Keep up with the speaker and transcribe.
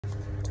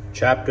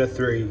Chapter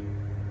 3,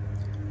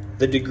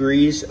 The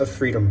Degrees of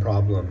Freedom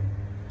Problem.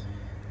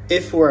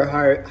 If we're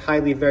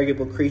highly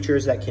variable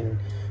creatures that can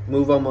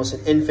move almost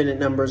in infinite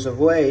numbers of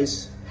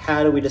ways,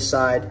 how do we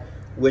decide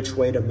which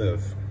way to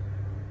move?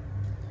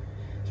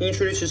 He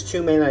introduces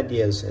two main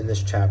ideas in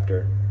this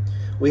chapter.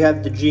 We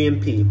have the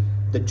GMP,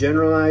 the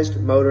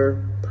Generalized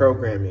Motor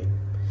Programming.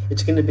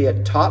 It's going to be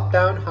a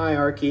top-down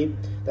hierarchy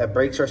that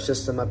breaks our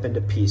system up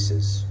into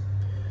pieces.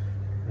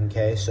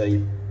 Okay,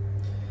 so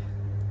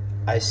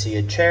I see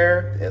a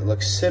chair, it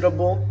looks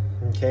sittable.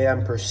 Okay,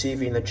 I'm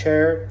perceiving the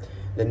chair.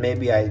 Then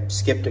maybe I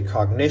skip to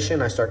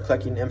cognition. I start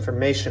collecting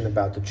information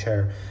about the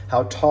chair.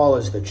 How tall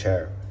is the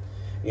chair?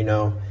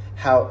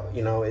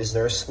 Is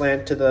there a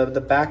slant to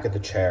the back of the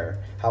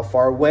chair? How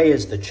far away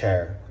is the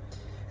chair?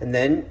 And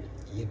then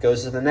it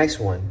goes to the next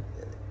one.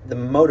 The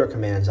motor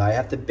commands. I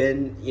have to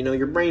bend,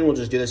 your brain will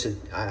just do this.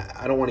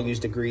 I don't want to use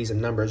degrees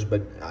and numbers,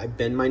 but I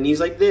bend my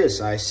knees like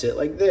this. I sit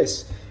like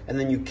this. And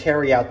then you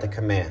carry out the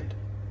command.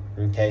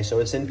 Okay, so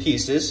it's in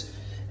pieces.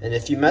 And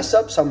if you mess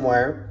up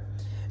somewhere,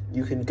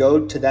 you can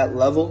go to that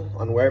level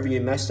on wherever you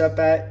messed up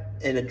at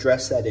and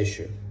address that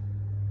issue.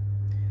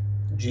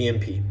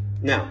 GMP.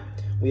 Now,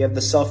 we have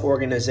the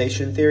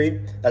self-organization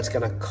theory that's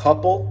going to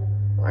couple,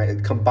 right?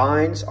 It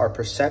combines our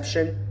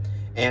perception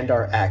and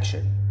our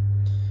action.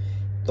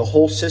 The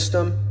whole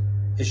system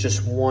is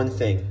just one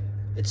thing.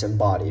 It's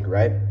embodied,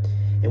 right?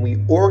 And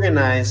we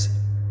organize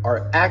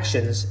our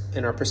actions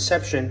and our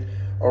perception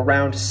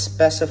around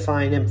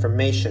specifying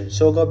information.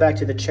 So we'll go back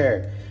to the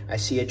chair. I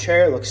see a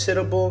chair, it looks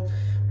sittable.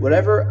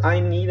 Whatever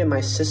I need in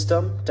my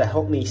system to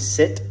help me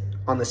sit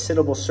on the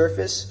sittable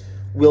surface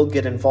will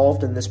get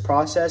involved in this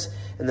process,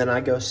 and then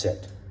I go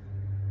sit.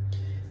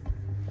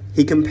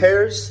 He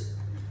compares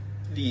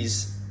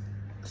these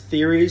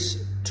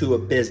theories to a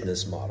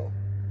business model.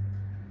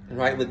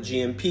 Right, with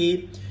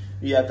GMP,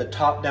 you have the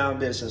top-down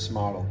business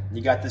model.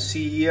 You got the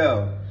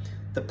CEO,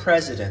 the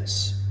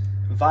presidents,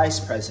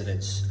 vice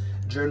presidents,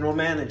 general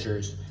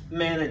managers,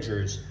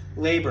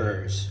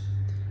 laborers.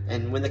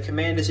 And when the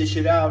command is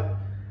issued out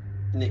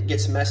and it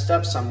gets messed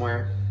up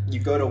somewhere, you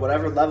go to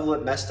whatever level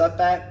it messed up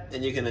at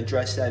and you can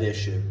address that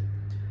issue.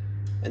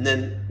 And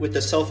then with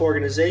the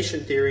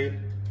self-organization theory,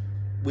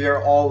 we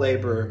are all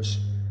laborers.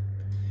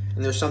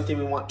 And there's something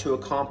we want to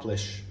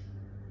accomplish.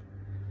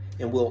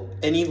 And will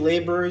any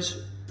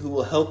laborers who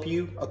will help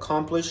you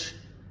accomplish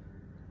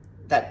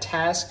that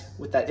task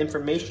with that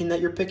information that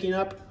you're picking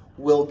up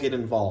will get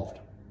involved.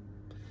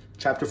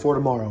 Chapter 4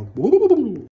 tomorrow.